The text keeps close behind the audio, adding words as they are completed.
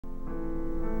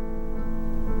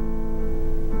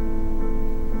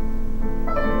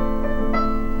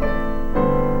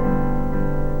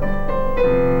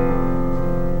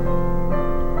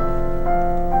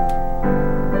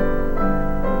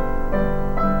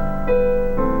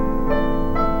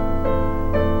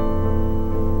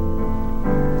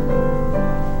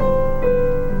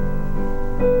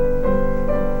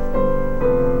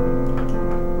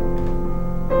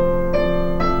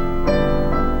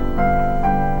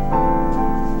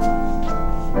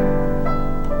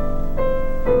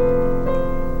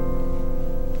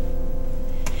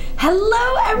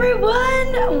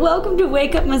welcome to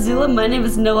Wake Up Missoula. My name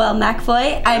is Noelle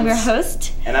McFoy. I'm your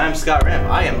host. And I'm Scott Ram.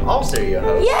 I am also your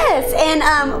host. Yes,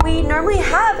 and we normally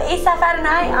have Asaph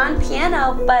Adonai on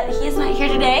piano, but he's not here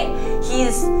today.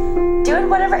 He's doing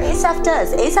whatever Asaph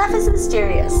does. Asaph is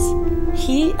mysterious.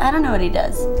 I don't know what he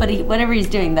does, but whatever he's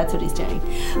doing, that's what he's doing.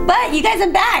 But you guys,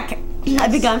 I'm back.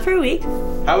 I've been gone for a week.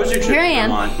 How was your trip Here I am.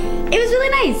 to Vermont? It was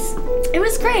really nice. It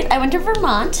was great. I went to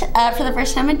Vermont for the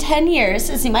first time in 10 years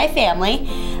to see my family.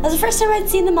 It was the first time I'd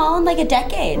seen them all in like a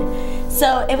decade.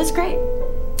 So it was great.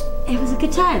 It was a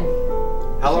good time.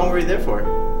 How long were you there for?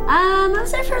 I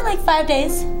was there for like 5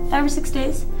 days, 5 or 6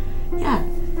 days. Yeah.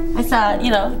 I saw,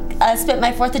 I spent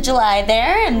my 4th of July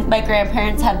there, and my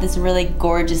grandparents have this really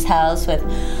gorgeous house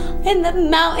in the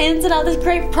mountains and all this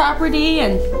great property,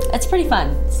 and it's pretty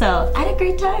fun. So I had a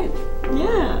great time.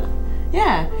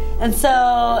 Yeah. And so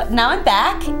now I'm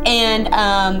back, and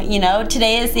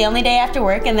today is the only day after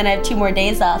work, and then I have 2 more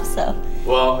days off. So.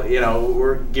 Well,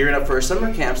 we're gearing up for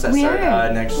summer camps that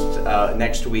start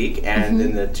next week, and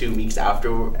then the 2 weeks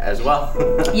after as well.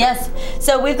 Yes.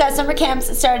 So we've got summer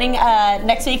camps starting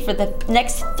next week for the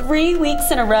next 3 weeks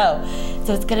in a row.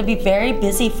 So it's going to be very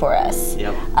busy for us.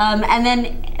 Yep. And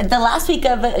then the last week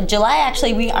of July,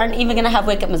 actually, we aren't even going to have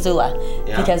Wake Up Missoula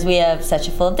because we have such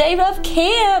a full day of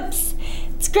camps.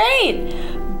 It's great.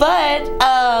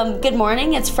 But good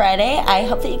morning, it's Friday. I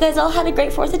hope that you guys all had a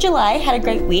great 4th of July, had a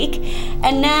great week.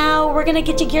 And now we're gonna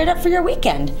get you geared up for your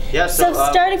weekend. Yeah, so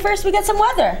starting first, we got some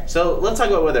weather. So let's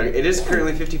talk about weather. It is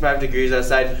currently 55 degrees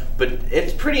outside, but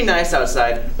it's pretty nice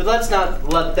outside. But let's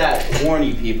not let that warn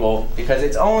you people, because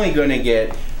it's only gonna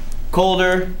get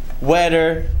colder,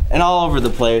 wetter, and all over the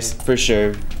place for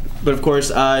sure. But of course,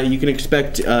 you can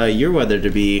expect your weather to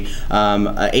be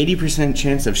an 80%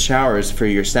 chance of showers for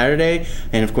your Saturday.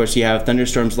 And of course, you have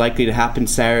thunderstorms likely to happen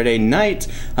Saturday night.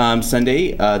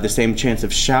 Sunday, the same chance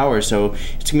of showers. So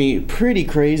it's going to be pretty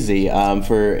crazy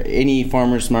for any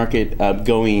farmer's market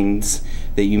goings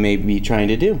that you may be trying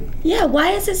to do. Yeah,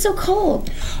 why is it so cold?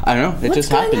 I don't know. It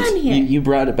just happens. What's going on here? You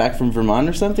brought it back from Vermont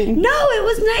or something? No, it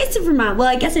was nice in Vermont. Well,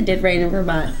 I guess it did rain in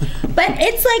Vermont. But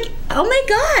it's like, oh my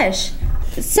gosh.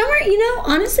 Summer,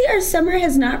 honestly, our summer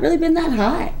has not really been that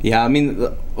hot. Yeah, I mean,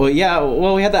 we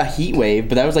had that heat wave,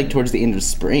 but that was like towards the end of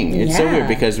spring. It's so weird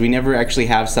because we never actually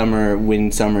have summer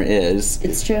when summer is.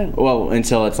 It's true. Well,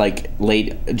 until it's like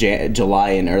late July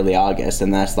and early August,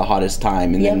 and that's the hottest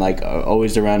time. And then like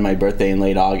always around my birthday in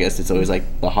late August, it's always like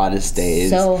the hottest days.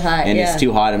 So hot, and it's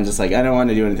too hot. I'm just like, I don't want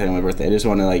to do anything on my birthday. I just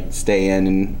want to like stay in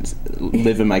and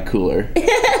live in my cooler.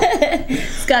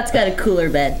 Scott's got a cooler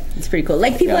bed. It's pretty cool.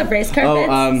 Like people have race car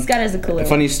beds. Scott has a cooler.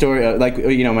 Funny story.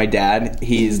 My dad,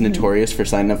 he's notorious for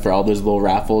signing up for all those little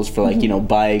raffles for like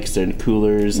bikes and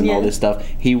coolers and all this stuff.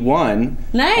 He won.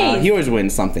 Nice. He always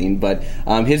wins something, but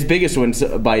his biggest one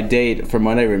by date, from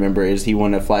what I remember, is he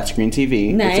won a flat screen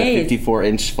TV. Nice. It's a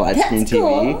 54-inch flat screen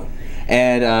TV. Cool.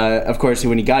 And of course,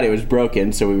 when he got it, it was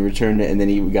broken, so we returned it, and then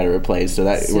he got it replaced. So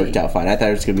that worked out fine. I thought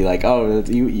it was gonna be like, oh,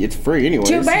 it's free anyways.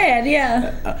 Too bad,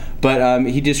 yeah. But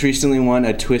he just recently won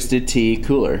a Twisted Tea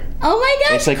cooler. Oh my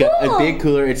gosh, it's like cool. a big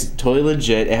cooler. It's totally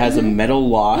legit. It has a metal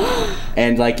lock,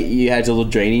 and like it has a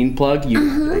little draining plug. So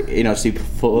you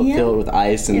fill it with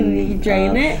ice and you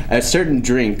drain it. A certain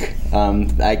drink.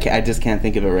 I just can't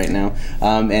think of it right now.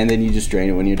 And then you just drain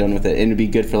it when you're done with it, and it'd be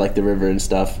good for like the river and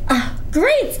stuff.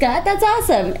 Great, Scott. That's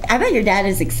awesome. I bet your dad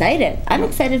is excited. I'm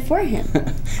excited for him.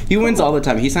 He wins all the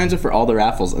time. He signs up for all the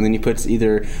raffles, and then he puts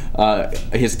either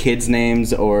his kids'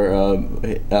 names or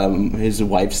his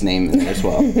wife's name in there as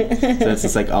well. So it's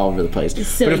just like all over the place.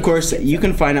 So but of course, you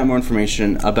can find out more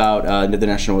information about the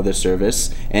National Weather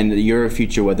Service and your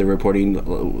future weather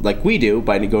reporting like we do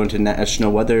by going to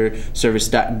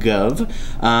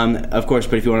nationalweatherservice.gov. Of course,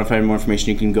 but if you want to find more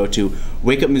information, you can go to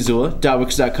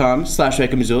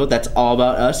wakeupmissoula.wix.com/wakeupmissoula. That's all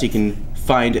about us. You can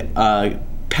find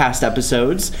past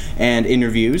episodes and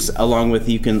interviews, along with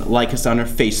you can like us on our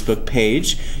Facebook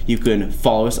page. You can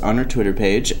follow us on our Twitter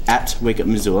page at Wake Up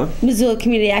Missoula. Missoula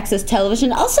Community Access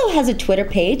Television also has a Twitter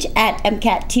page at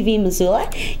MCAT TV Missoula.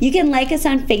 You can like us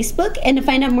on Facebook, and to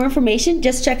find out more information,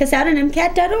 just check us out on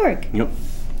MCAT.org. Yep.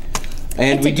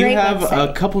 And we do have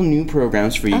a couple new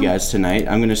programs for you guys tonight.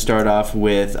 I'm going to start off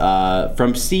with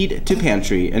From Seed to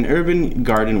Pantry, an urban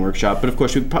garden workshop. But of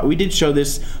course, we did show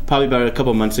this probably about a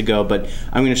couple months ago, but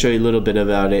I'm going to show you a little bit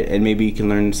about it, and maybe you can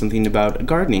learn something about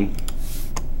gardening.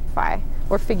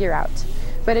 Or figure out.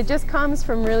 But it just comes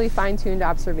from really fine-tuned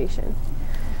observation.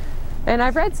 And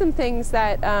I've read some things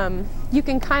that you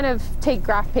can kind of take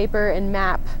graph paper and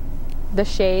map the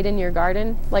shade in your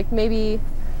garden, like maybe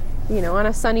on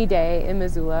a sunny day in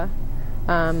Missoula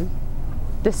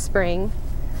this spring,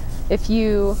 If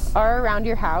you are around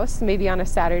your house, maybe on a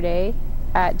Saturday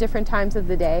at different times of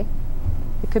the day,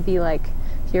 it could be like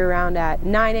if you're around at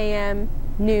 9 a.m.,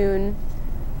 noon,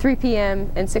 3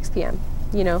 p.m., and 6 p.m.,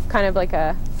 you know, kind of like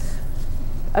a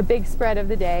big spread of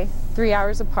the day, 3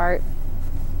 hours apart.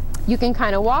 You can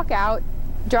kind of walk out,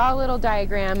 draw a little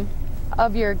diagram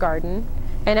of your garden,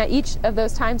 and at each of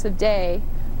those times of day,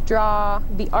 draw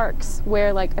the arcs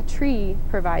where like a tree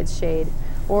provides shade,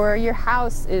 or your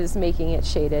house is making it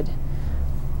shaded,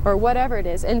 or whatever it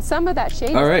is. And some of that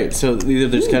shade. All right, so they're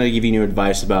just kind of giving you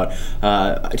advice about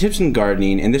tips in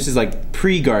gardening, and this is like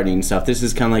pre-gardening stuff. This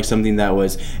is kind of like something that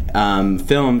was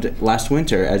filmed last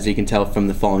winter, as you can tell from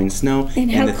the falling snow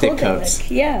and the thick coats.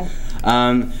 Yeah.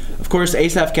 Of course,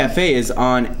 ASAF Cafe is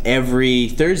on every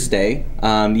Thursday,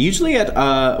 usually at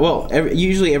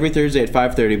usually every Thursday at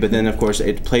 5:30. But then, of course,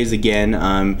 it plays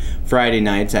again Friday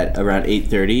nights at around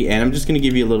 8:30. And I'm just going to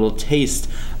give you a little taste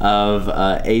of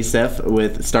ASAF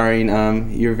with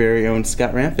starring your very own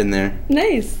Scott Ramp in there.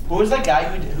 Nice. Who was that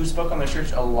guy who spoke on the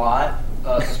church a lot?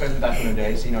 Especially back in the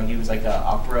days, you know, he was like an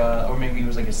opera, or maybe he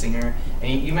was like a singer.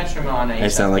 And you mentioned him on ASAF. I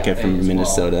sound like I'm from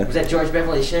Minnesota. Was that George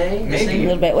Beverly Shea? Maybe. A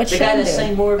little bit. What's the guy that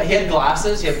sang more? He had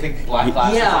glasses. He had big black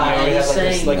glasses. Yeah,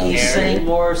 and he sang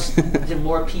hair. to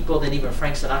more people than even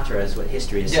Frank Sinatra, is what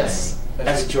history is saying.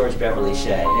 That's George Beverly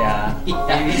Shea. Yeah. He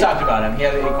talked about him. He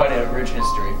had quite a rich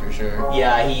history, for sure.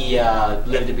 Yeah, he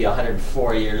lived to be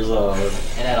 104 years old,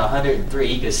 and at 103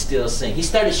 he could still sing. He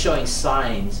started showing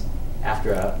signs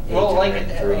after age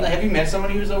 103. Have you met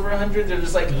somebody who's over 100? They're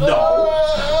just like, no.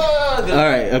 All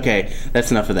right, okay,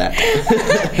 that's enough of that.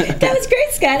 That was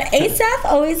great, Scott. ASAF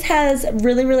always has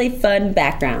really, really fun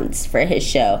backgrounds for his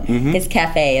show. Mm-hmm. His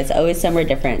cafe is always somewhere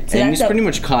different. So and he's pretty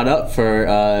much caught up for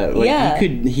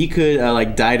he could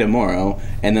like die tomorrow,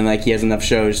 and then like he has enough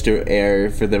shows to air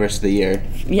for the rest of the year.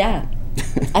 Yeah.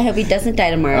 I hope he doesn't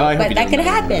die tomorrow, but that could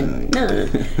happen. No.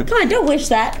 Come on, don't wish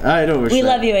that. I don't wish that. We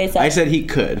love you, ASAF. I said he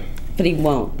could. But he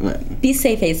won't. Be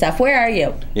safe, ASAF. Where are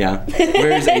you? Yeah.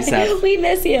 Where is ASAF? We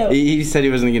miss you. He said he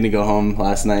wasn't going to go home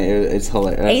last night. It's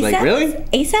hilarious. I was like, really?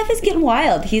 ASAF is getting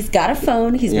wild. He's got a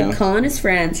phone. He's been calling his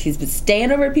friends. He's been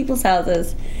staying over at people's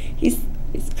houses. He's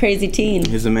a crazy teen.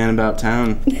 He's a man about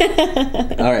town.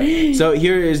 All right. So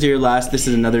here is your last. This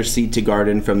is another Seed to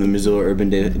Garden from the Missoula Urban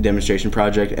Demonstration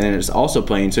Project, and it's also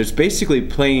playing. So it's basically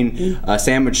playing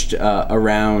sandwiched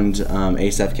around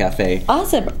ASAF Cafe.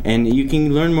 Awesome. And you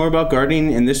can learn more about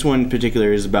gardening. And this one in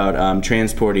particular is about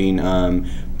transporting from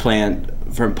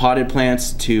potted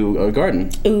plants to a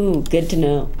garden. Ooh, good to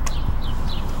know.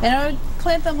 And I would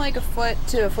plant them like 1 foot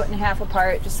to 1.5 foot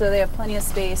apart, just so they have plenty of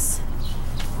space.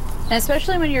 And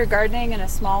especially when you're gardening in a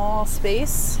small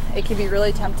space, it can be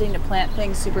really tempting to plant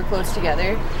things super close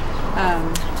together,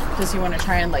 because you want to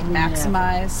try and like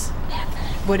maximize.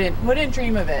 Wouldn't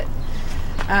dream of it.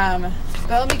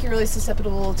 That'll make you really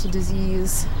susceptible to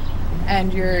disease,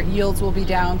 and your yields will be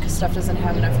down because stuff doesn't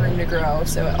have enough room to grow.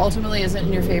 So it ultimately isn't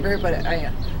in your favor, but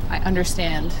I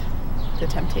understand the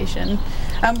temptation.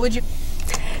 Would you?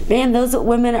 Man, those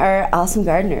women are awesome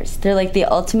gardeners. They're like the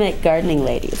ultimate gardening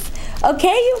ladies.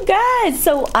 Okay, you guys,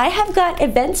 so I have got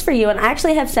events for you, and I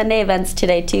actually have Sunday events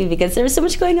today too, because there was so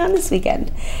much going on this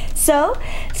weekend. So,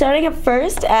 starting up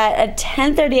first at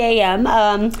 10:30 a.m.,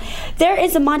 there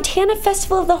is a Montana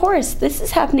Festival of the Horse. This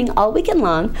is happening all weekend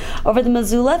long over the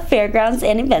Missoula Fairgrounds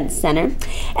and Events Center.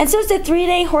 And so it's a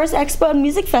 3-day horse expo and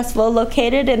music festival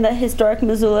located in the historic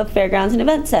Missoula Fairgrounds and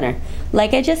Events Center,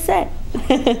 like I just said.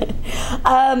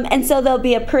 And so there'll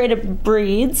be a parade of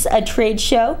breeds, a trade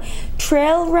show,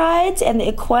 trail rides, and the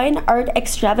equine art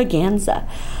extravaganza.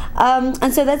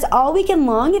 And so that's all weekend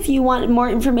long. If you want more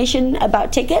information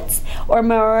about tickets or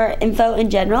more info in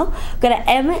general, go to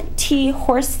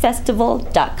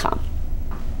mthorsefestival.com.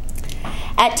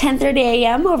 At 10:30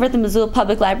 a.m. over at the Missoula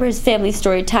Public Library is Family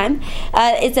Story Time.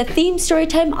 It's a themed story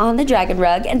time on the Dragon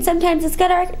Rug, and sometimes it's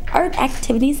got art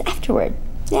activities afterward.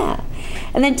 Yeah.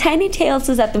 And then Tiny Tales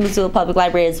is at the Missoula Public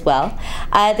Library as well.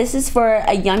 This is for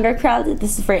a younger crowd.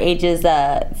 This is for ages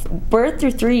birth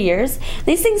through 3 years.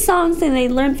 They sing songs and they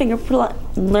learn finger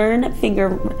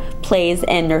plays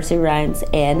and nursery rhymes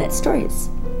and stories.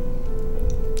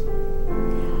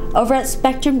 Over at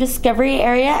Spectrum Discovery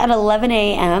area at 11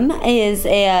 a.m. is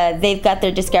they've got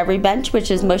their Discovery Bench,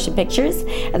 which is motion pictures,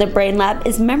 and their Brain Lab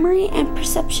is memory and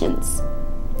perceptions.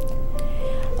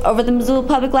 Over the Missoula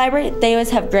Public Library, they always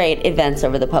have great events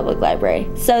over the public library.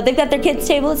 So they've got their kids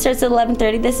table. It starts at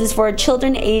 11:30. This is for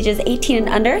children ages 18 and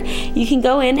under. You can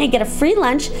go in and get a free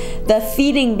lunch. The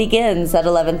feeding begins at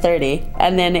 11:30,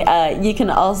 and then you can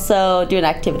also do an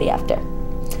activity after.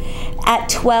 At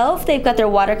 12, they've got their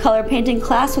watercolor painting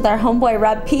class with our homeboy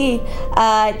Rob P.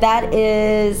 That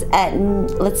is at,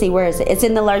 let's see, where is it? It's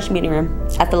in the large meeting room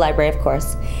at the library, of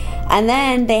course. And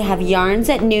then they have yarns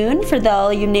at noon for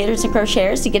all you knitters and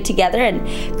crocheters to get together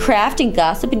and craft and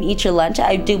gossip and eat your lunch.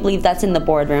 I do believe that's in the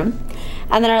boardroom.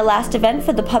 And then our last event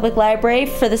for the public library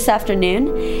for this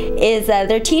afternoon is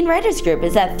their teen writers group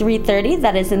is at 3:30.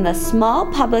 That is in the small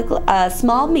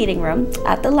small meeting room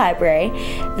at the library.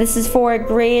 This is for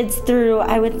grades through,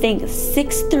 I would think,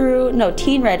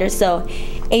 teen writers, so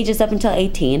ages up until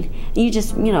 18. You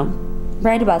just,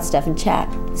 write about stuff and chat.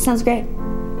 Sounds great.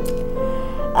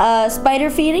 Spider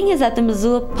feeding is at the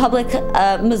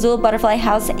Missoula Butterfly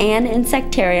House and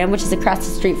Insectarium, which is across the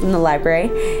street from the library.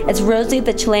 It's Rosie,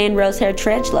 the Chilean rose-haired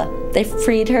tarantula. They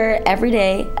feed her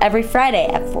every Friday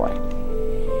at 4.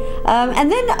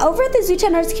 And then over at the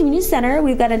Zootown Arts Community Center,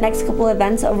 we've got a next couple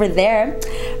events over there.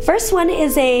 First one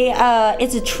is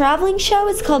it's a traveling show.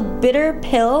 It's called Bitter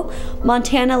Pill: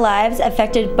 Montana Lives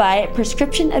Affected by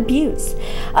Prescription Abuse.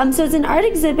 So it's an art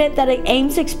exhibit that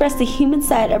aims to express the human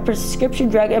side of prescription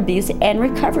drug abuse and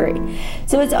recovery.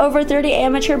 So it's over 30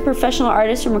 amateur and professional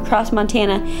artists from across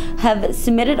Montana have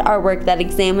submitted artwork that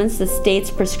examines the state's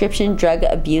prescription drug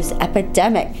abuse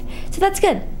epidemic. So that's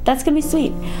good. That's gonna be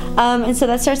sweet. And so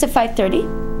that starts at 5:30.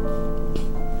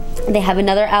 They have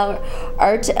another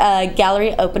art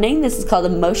gallery opening. This is called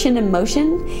Emotion in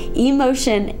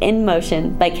Motion in Motion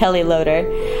by Kelly Loader.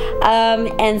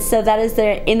 And so that is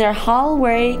in their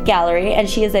hallway gallery, and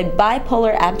she is a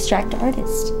bipolar abstract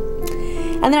artist.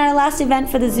 And then our last event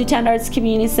for the Zootown Arts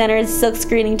Community Center is silk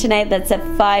screening tonight. That's at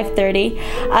 5:30.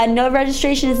 No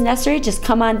registration is necessary. Just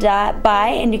come on by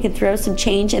and you can throw some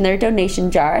change in their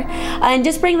donation jar. And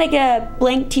just bring like a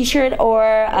blank t-shirt or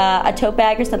a tote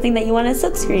bag or something that you want to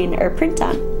silk screen or print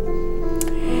on.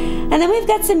 And then we've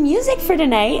got some music for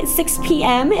tonight. 6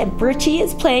 p.m. Britchie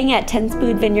is playing at 10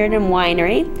 Spoon Vineyard and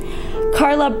Winery.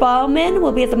 Carla Bauman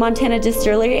will be at the Montana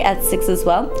Distillery at 6 as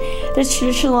well. There's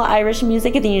traditional Irish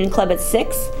music at the Union Club at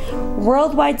 6.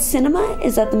 Worldwide Cinema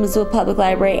is at the Missoula Public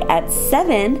Library at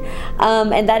 7.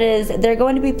 And they're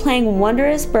going to be playing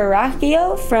Wondrous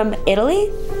Baracchio from Italy.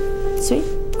 Sweet,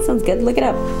 sounds good, look it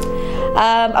up.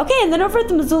 Okay, and then over at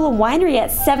the Missoula Winery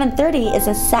at 7:30 is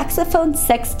a saxophone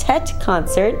sextet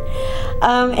concert.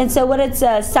 And so it's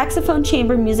saxophone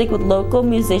chamber music with local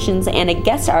musicians and a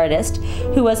guest artist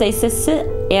who was an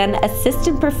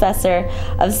assistant professor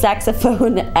of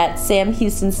saxophone at Sam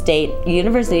Houston State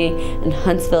University in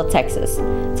Huntsville, Texas.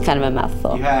 It's kind of a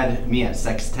mouthful. You had me at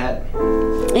sextet.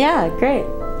 Yeah, great.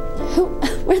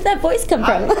 Where'd that voice come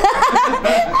from?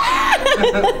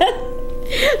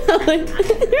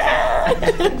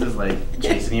 Just like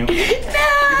chasing you. No!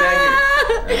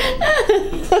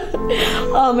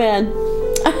 Oh man,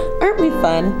 aren't we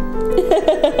fun?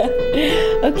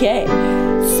 Okay,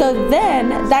 so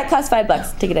then that costs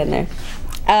 $5 to get in there.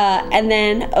 And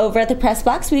then over at the press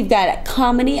box, we've got a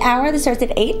comedy hour that starts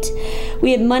at 8.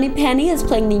 We have Money Penny is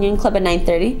playing the Union Club at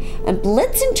 9:30. And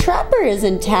Blitz and Trapper is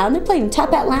in town. They're playing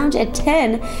Top Hat Lounge at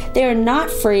 10. They are not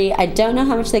free. I don't know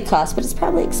how much they cost, but it's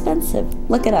probably expensive.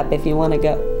 Look it up if you want to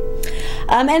go.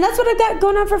 And that's what I've got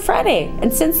going on for Friday.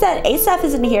 And since that Asaph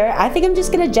isn't here, I think I'm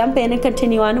just going to jump in and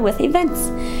continue on with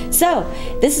events. So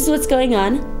this is what's going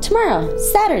on tomorrow,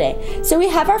 Saturday. So we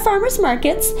have our farmers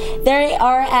markets. They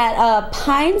are at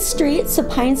Pine Street. So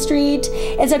Pine Street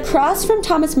is across from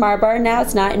Thomas Marbar. Now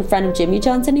it's not in front of Jimmy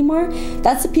John's anymore.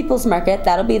 That's the People's Market.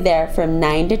 That'll be there from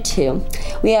 9 to 2.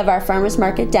 We have our farmers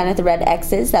market down at the Red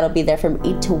X's. That'll be there from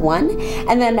 8 to 1.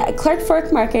 And then Clark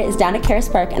Fork Market is down at Caris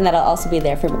Park, and that'll also be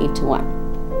there from 8 to 1.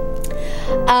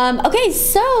 Okay,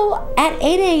 so at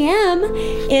 8 a.m.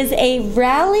 is a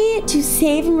rally to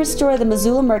save and restore the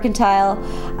Missoula Mercantile.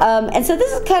 And so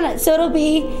this is so it'll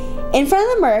be in front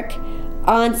of the Merc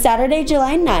on Saturday,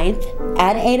 July 9th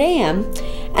at 8 a.m.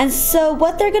 And so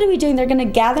what they're going to be doing, they're going to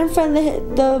gather in front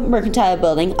of the Mercantile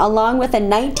building along with a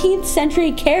 19th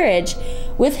century carriage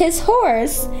with his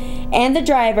horse and the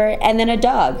driver and then a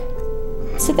dog.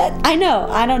 So that, I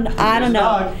don't know.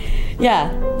 Dog.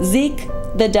 Yeah, Zeke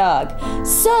the dog.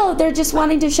 So they're just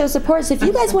wanting to show support. So if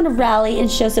you guys want to rally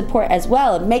and show support as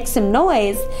well and make some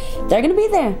noise, they're going to be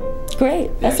there.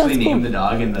 Great. That sounds cool. They actually named the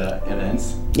dog in the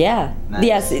events? Yeah. Nice.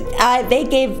 Yes. They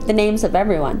gave the names of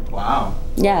everyone. Wow.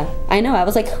 Yeah, I know. I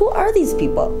was like, who are these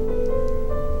people?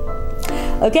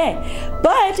 Okay,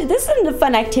 but this isn't a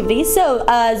fun activity. So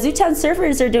Zootown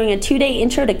Surfers are doing a 2-day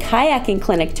intro to kayaking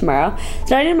clinic tomorrow,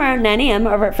 starting tomorrow at 9 a.m.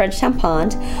 over at Frenchtown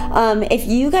Pond. If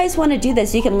you guys want to do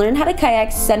this, you can learn how to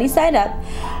kayak sunny side up.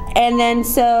 And then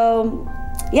so,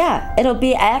 yeah, it'll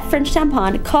be at Frenchtown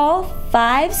Pond. Call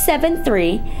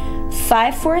 573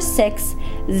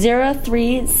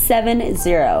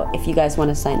 546-0370 if you guys want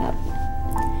to sign up.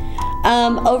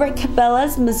 Over at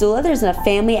Cabela's, Missoula, there's a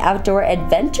family outdoor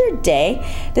adventure day.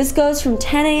 This goes from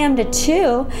 10 a.m. to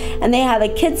 2, and they have a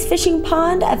kids fishing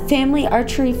pond, a family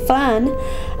archery fun,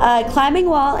 climbing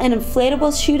wall and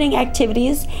inflatable shooting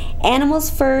activities,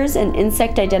 animals, furs, and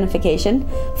insect identification,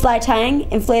 fly tying,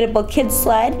 inflatable kids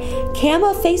sled,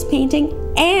 camo face painting,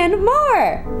 and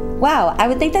more. Wow, I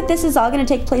would think that this is all going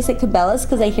to take place at Cabela's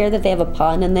because I hear that they have a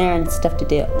pond in there and stuff to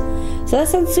do. So that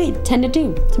sounds sweet. 10 to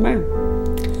 2 tomorrow.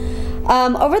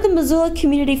 Over the Missoula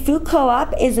Community Food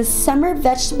Co-op is a summer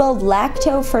vegetable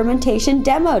lacto fermentation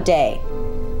demo day.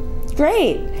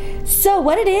 Great. So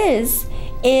what it is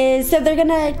that they're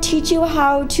gonna teach you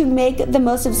how to make the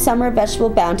most of summer vegetable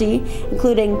bounty,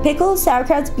 including pickles,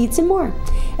 sauerkrauts, beets, and more.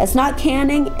 It's not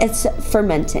canning, it's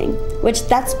fermenting, which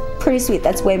that's pretty sweet.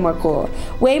 That's way more cool.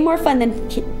 Way more fun than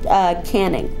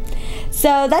canning.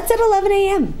 So that's at 11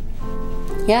 a.m.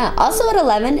 Yeah, also at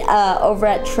 11, over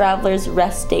at Travelers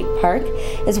Rest State Park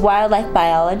is Wildlife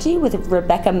Biology with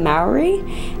Rebecca Mowry.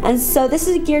 And so this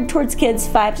is geared towards kids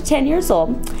 5 to 10 years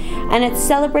old. And it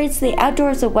celebrates the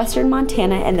outdoors of Western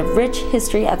Montana and the rich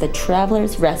history of the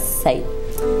Travelers Rest Site.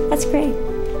 That's great.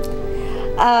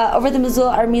 Over at the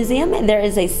Missoula Art Museum, there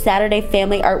is a Saturday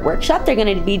family art workshop. They're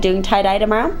going to be doing tie-dye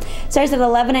tomorrow. Starts at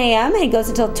 11 a.m. and goes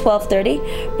until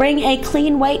 12:30. Bring a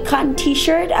clean white cotton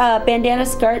t-shirt, bandana,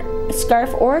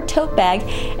 scarf, or tote bag,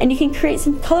 and you can create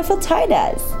some colorful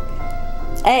tie-dyes.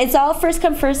 It's all first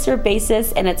come, first served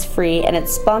basis, and it's free, and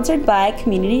it's sponsored by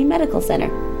Community Medical Center.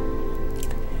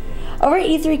 Over at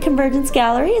E3 Convergence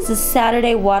Gallery is a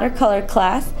Saturday watercolor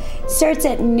class. Starts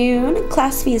at noon.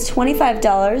 Class fee is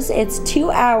 $25. It's 2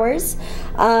 hours.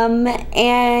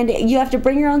 And you have to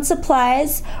bring your own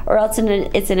supplies, or else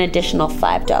it's an additional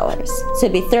 $5. So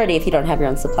it'd be $30 if you don't have your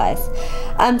own supplies.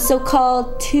 So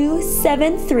call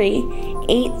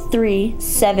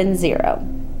 273-8370.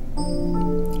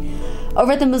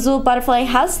 Over at the Missoula Butterfly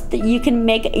House, you can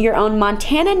make your own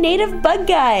Montana Native Bug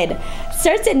Guide.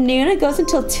 Starts at noon, it goes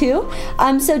until 2.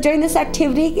 So during this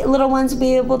activity, little ones will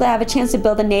be able to have a chance to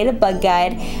build a native bug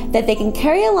guide that they can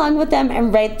carry along with them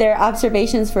and write their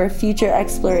observations for future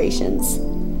explorations.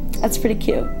 That's pretty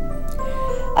cute.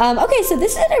 Okay, so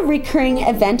this is a recurring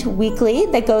event weekly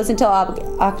that goes until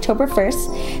October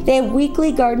 1st. They have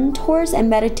weekly garden tours and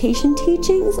meditation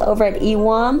teachings over at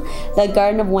EWAM, the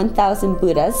Garden of 1,000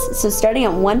 Buddhas. So starting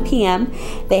at 1 p.m.,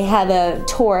 they have a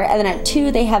tour, and then at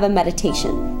 2, they have a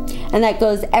meditation. And that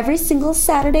goes every single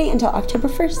Saturday until October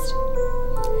 1st.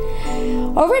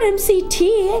 Over at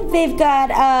MCT, they've got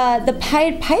the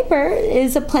Pied Piper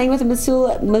is playing with the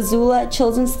Missoula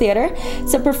Children's Theater.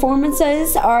 So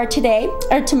performances are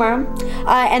tomorrow,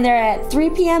 and they're at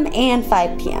 3 p.m. and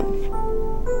 5 p.m.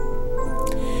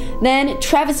 Then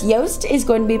Travis Yost is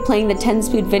going to be playing the 10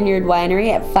 Spoon Vineyard Winery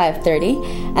at 5:30.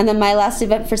 And then my last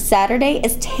event for Saturday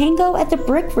is Tango at the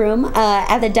Brick Room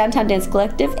at the Downtown Dance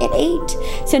Collective at 8.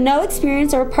 So no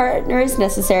experience or partner is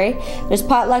necessary. There's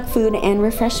potluck food and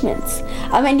refreshments.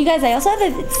 And you guys, I also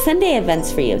have Sunday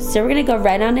events for you. So we're going to go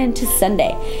right on into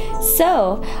Sunday.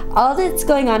 So all that's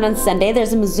going on Sunday,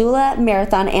 there's a Missoula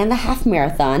Marathon and the Half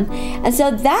Marathon. And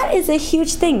so that is a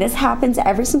huge thing. This happens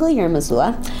every single year in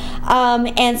Missoula.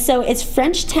 And so it's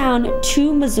Frenchtown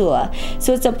to Missoula.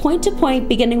 So it's a point-to-point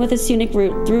beginning with a scenic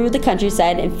route through the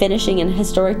countryside and finishing in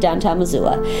historic downtown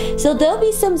Missoula. So there'll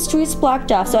be some streets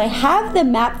blocked off. So I have the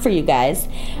map for you guys,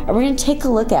 and we're going to take a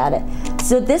look at it.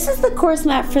 So this is the course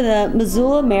map for the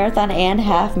Missoula Marathon and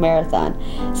Half Marathon.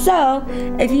 So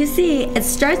if you see, it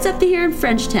starts up here in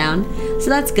Frenchtown. So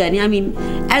that's good. I mean,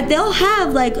 they'll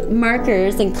have like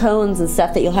markers and cones and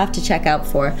stuff that you'll have to check out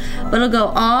for. But it'll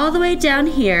go all the way down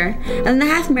here, and the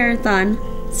Half Marathon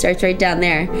starts right down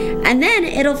there, and then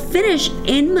it'll finish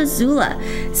in Missoula.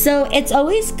 So it's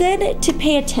always good to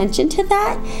pay attention to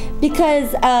that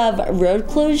because of road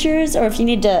closures, or if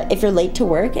you're late to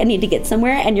work and need to get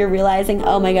somewhere and you're realizing,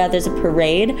 oh my god, there's a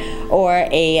parade or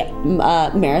a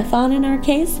marathon in our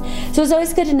case. So it's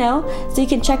always good to know. So you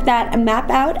can check that map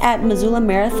out at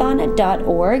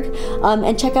MissoulaMarathon.org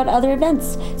and check out other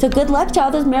events. So good luck to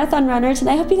all those marathon runners, and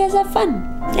I hope you guys have fun.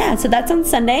 Yeah, so that's on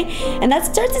Sunday, and that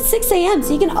starts at 6 a.m.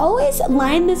 So you can always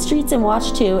line the streets and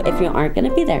watch too if you aren't going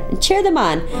to be there, and cheer them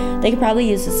on. They could probably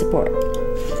use the support.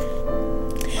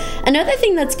 Another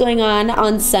thing that's going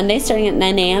on Sunday starting at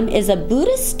 9 a.m. is a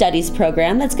Buddhist studies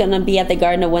program that's going to be at the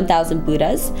Garden of 1,000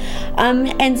 Buddhas.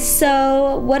 And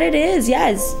so what it is,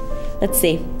 let's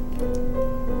see.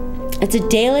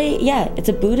 It's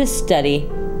a Buddhist study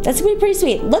That's going to be pretty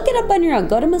sweet. Look it up on your own.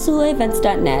 Go to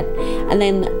MissoulaEvents.net and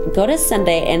then go to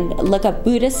Sunday and look up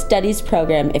Buddhist Studies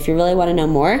Program if you really want to know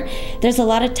more. There's a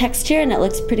lot of text here and it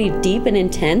looks pretty deep and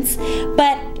intense,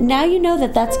 but now you know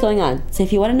that that's going on. So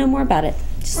if you want to know more about it,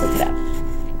 just look it up.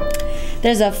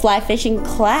 There's a fly fishing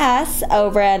class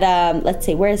over at, let's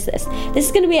see, where is this? This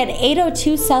is going to be at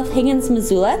 802 South Higgins,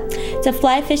 Missoula. It's a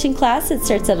fly fishing class. It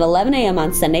starts at 11 a.m.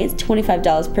 on Sunday. It's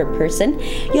 $25 per person.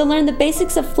 You'll learn the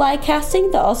basics of fly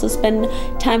casting. They'll also spend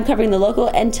time covering the local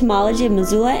entomology of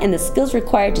Missoula and the skills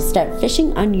required to start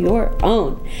fishing on your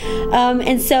own.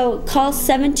 And so call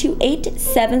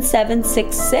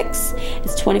 728-7766.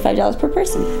 It's $25 per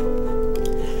person.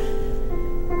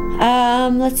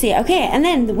 Let's see. Okay, and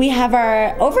then we have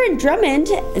our over in Drummond.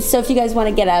 So if you guys want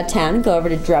to get out of town, go over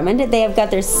to Drummond. They have got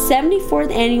their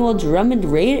 74th annual Drummond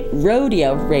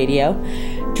Rodeo.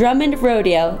 Drummond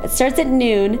Rodeo. It starts at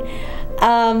noon.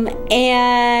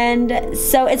 And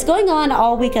so it's going on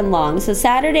all weekend long. So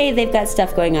Saturday they've got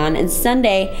stuff going on, and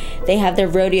Sunday they have their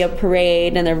rodeo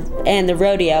parade and the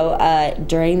rodeo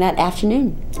during that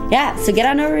afternoon. Yeah, so get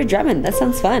on over to Drummond. That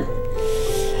sounds fun.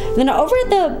 Then over at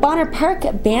the Bonner Park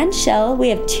Band Shell, we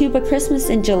have Tuba Christmas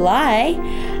in July.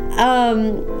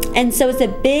 And so it's a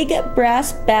big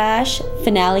brass bash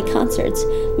finale concerts.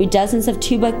 We dozens of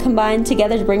tuba combined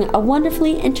together to bring a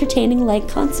wonderfully entertaining light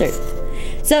concert.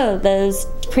 So those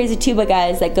crazy tuba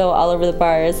guys that go all over the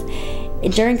bars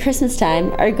during Christmas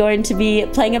time are going to be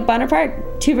playing at Bonner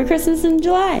Park. Tuba Christmas in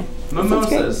July.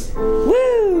 Mimosas.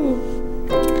 Woo!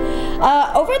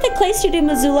 Over at the Clay Studio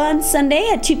Missoula on Sunday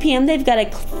at 2 p.m. they've got a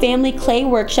family clay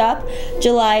workshop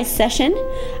July session.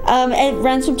 It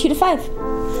runs from 2 to 5.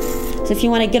 So if you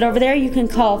want to get over there, you can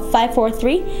call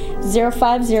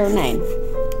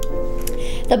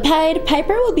 543-0509. The Pied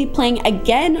Piper will be playing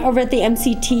again over at the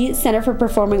MCT Center for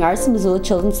Performing Arts in Missoula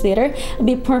Children's Theater. It'll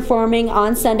be performing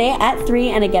on Sunday at 3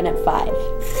 and again at 5.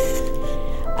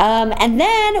 And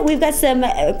then we've got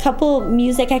a couple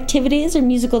music activities or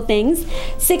musical things.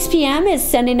 6 p.m. is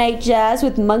Sunday Night Jazz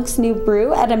with Monk's New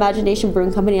Brew at Imagination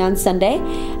Brewing Company on Sunday.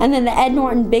 And then the Ed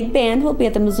Norton Big Band will be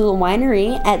at the Missoula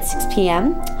Winery at 6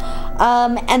 p.m.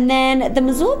 And then the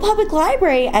Missoula Public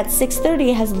Library at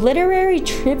 6:30 has literary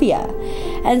trivia.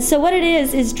 And so what it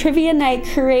is trivia night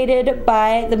curated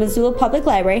by the Missoula Public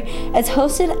Library. It's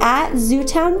hosted at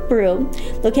Zootown Brew,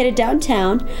 located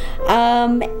downtown.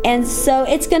 And so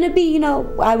it's going to be,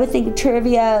 I would think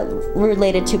trivia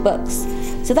related to books.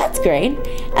 So that's great.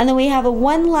 And then we have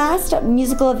one last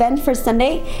musical event for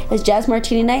Sunday. It's Jazz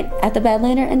Martini Night at the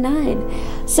Badlander at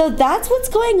 9. So that's what's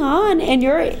going on in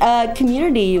your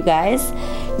community, you guys.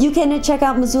 You can check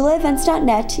out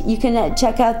MissoulaEvents.net. You can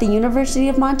check out the University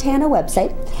of Montana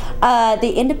website,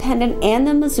 the Independent and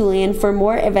the Missoulian for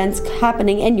more events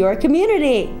happening in your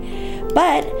community.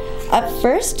 But up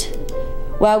first,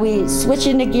 while we switch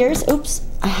into gears, oops,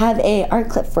 I have a art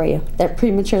clip for you that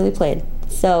prematurely played.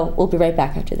 So we'll be right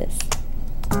back after this.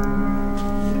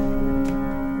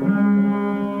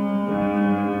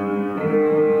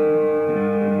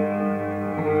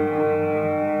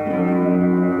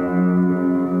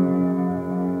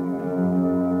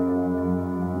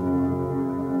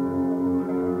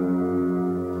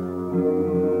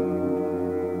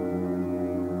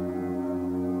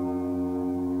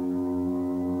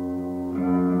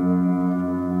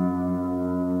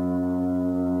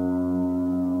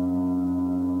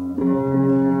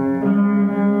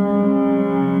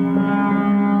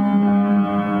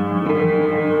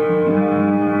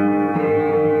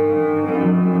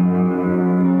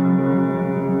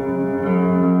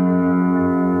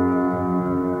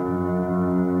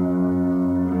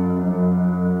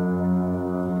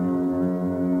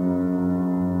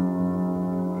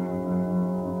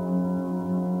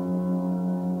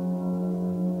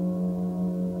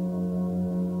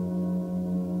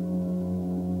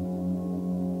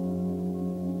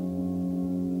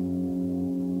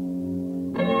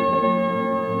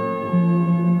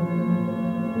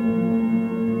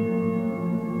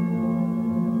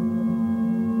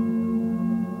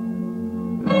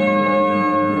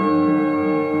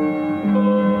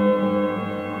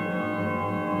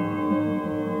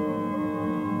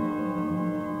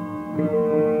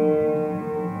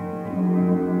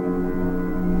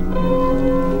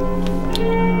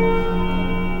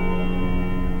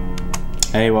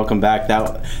 Hey, welcome back.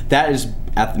 That is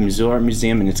at the Missoula Art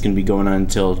Museum, and it's going to be going on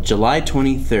until July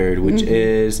 23rd, which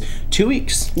is 2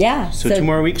 weeks. Yeah. So 2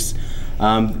 more weeks.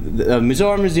 The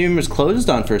Missoula Art Museum was closed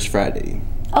on First Friday.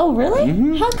 Oh, really?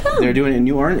 Mm-hmm. How come? They're doing a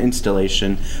new art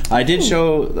installation. I did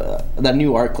show that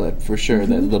new art clip for sure,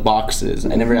 the boxes.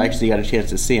 I never actually got a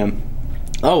chance to see them.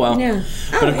 Oh well. Yeah.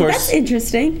 But of course, that's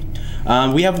interesting.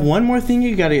 we have one more thing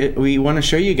we want to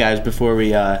show you guys before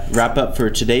we wrap up for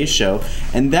today's show,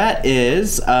 and that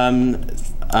is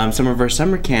some of our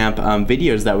summer camp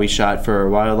videos that we shot for our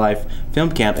wildlife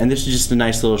film camp. And this is just a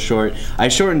nice little short. I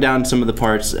shortened down some of the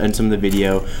parts and some of the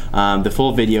video. The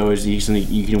full video is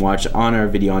you can watch on our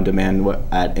video on demand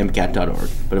at mcat.org.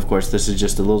 But of course, this is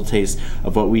just a little taste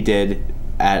of what we did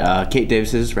at Kate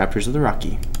Davis's Raptors of the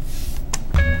Rocky.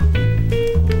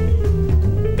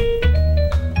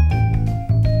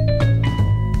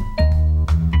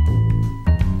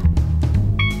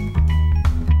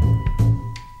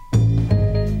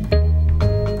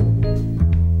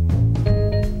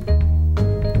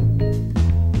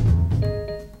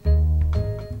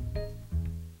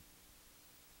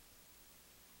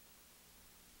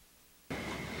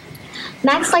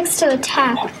 Max likes to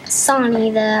attack Sonny,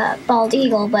 the bald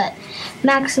eagle, but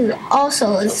Max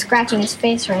also is scratching his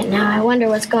face right now. I wonder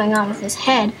what's going on with his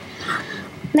head.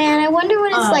 Man, I wonder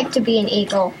what it's like to be an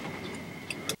eagle.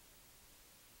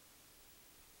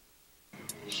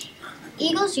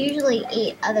 Eagles usually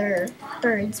eat other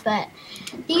birds, but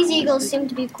these eagles seem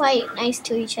to be quite nice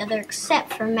to each other,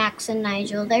 except for Max and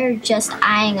Nigel. They're just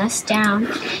eyeing us down.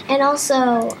 And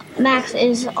also, Max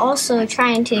is also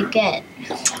trying to get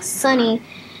Sonny,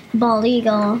 bald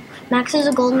eagle. Max is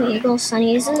a golden eagle,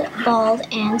 Sonny is a bald,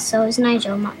 and so is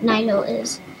Nigel. Nigel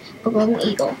is a golden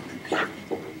eagle.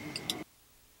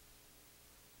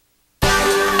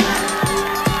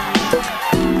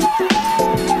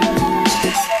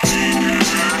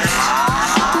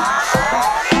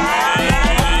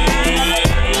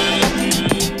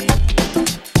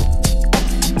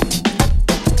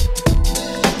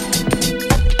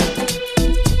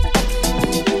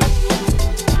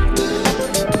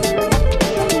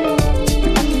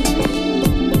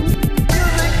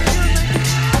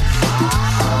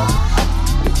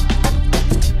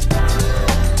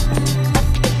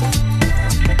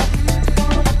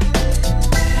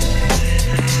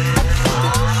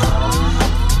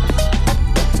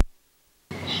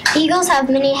 Eagles have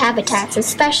many habitats,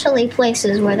 especially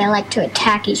places where they like to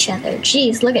attack each other.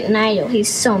 Geez, look at Nigel, he's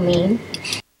so mean.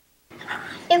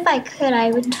 If I could, I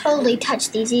would totally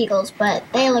touch these eagles, but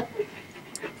they look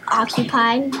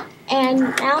occupied.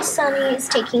 And now Sonny is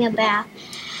taking a bath.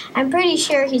 I'm pretty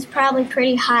sure he's probably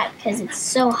pretty hot because it's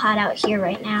so hot out here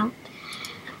right now.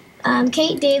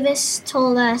 Kate Davis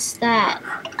told us that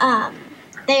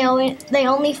they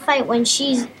only fight when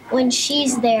she's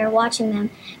there watching them,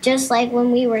 just like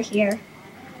when we were here.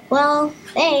 Well,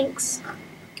 thanks.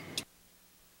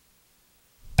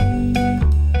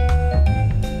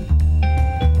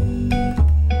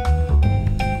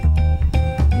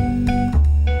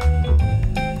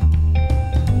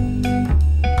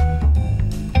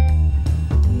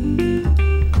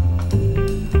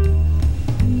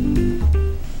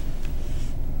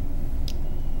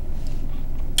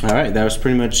 All right, that was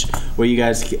pretty much what you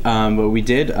guys, what we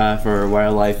did for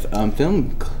Wildlife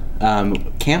Film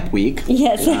Camp Week.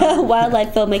 Yes,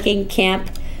 Wildlife Filmmaking Camp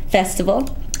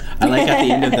Festival. I like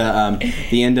at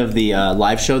the end of the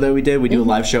live show that we did. We do a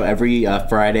live show every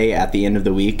Friday at the end of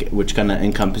the week, which kind of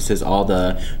encompasses all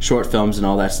the short films and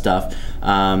all that stuff.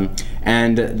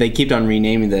 And they kept on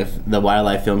renaming the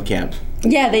Wildlife Film Camp.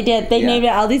 Yeah, they did. They named it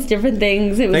all these different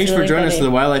things. It was Thanks really for joining funny. us to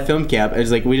the Wildlife Film Camp. It's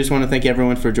like we just want to thank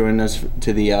everyone for joining us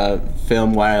to the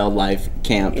Film Wildlife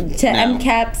Camp. To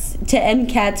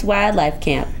MCAT's Wildlife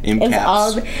Camp. It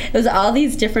was all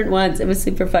these different ones. It was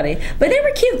super funny, but they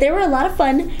were cute. They were a lot of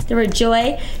fun. They were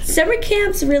joy. Summer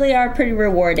camps really are pretty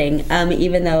rewarding,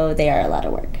 even though they are a lot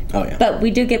of work. Oh yeah. But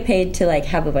we do get paid to like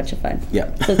have a bunch of fun.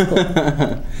 Yeah. So it's cool.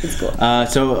 It's cool.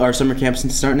 So our summer camps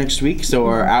start next week. So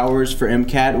our hours for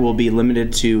MCAT will be limited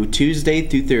to Tuesday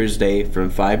through Thursday from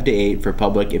 5 to 8 for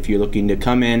public. If you're looking to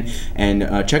come in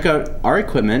and check out our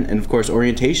equipment, and of course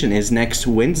orientation is next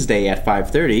Wednesday at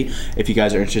 5:30. If you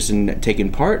guys are interested in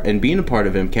taking part and being a part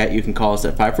of MCAT, you can call us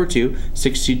at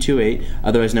 542-6228,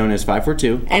 otherwise known as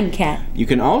 542 MCAT. You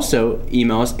can also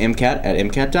email us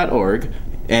mcat@mcat.org.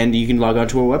 And you can log on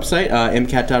to our website,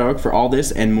 mcat.org, for all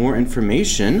this and more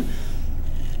information.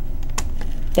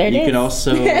 There it is. You can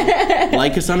also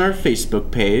like us on our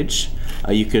Facebook page.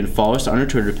 You can follow us on our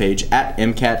Twitter page at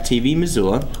MCAT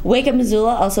Missoula. Wake Up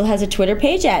Missoula also has a Twitter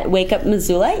page at Wake Up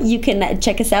Missoula. You can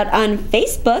check us out on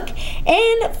Facebook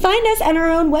and find us on our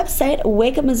own website,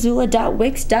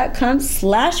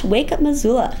 wakeupmissoula.wix.com/Wake Up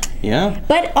Missoula. Yeah.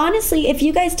 But honestly, if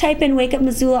you guys type in Wake Up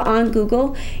Missoula on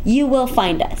Google, you will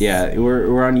find us. Yeah,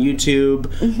 we're on YouTube.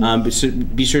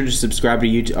 Be sure to subscribe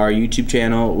to our YouTube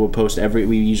channel.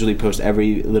 We usually post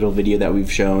every little video that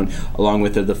we've shown, along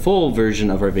with the full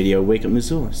version of our video Wake Up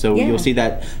Missoula. So Yeah. you'll see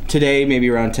that today, maybe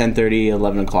around 10:30,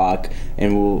 11 o'clock,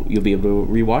 and you'll be able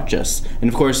to rewatch us. And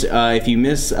of course, if you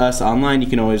miss us online, you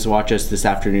can always watch us this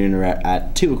afternoon or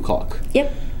at 2 o'clock.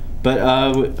 Yep.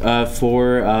 But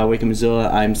for Wake Up Missoula,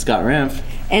 I'm Scott Ramp.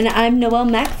 And I'm Noelle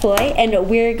McFoy, and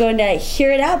we're going to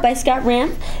Hear It Out by Scott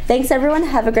Ramp. Thanks, everyone.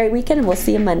 Have a great weekend, and we'll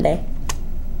see you Monday.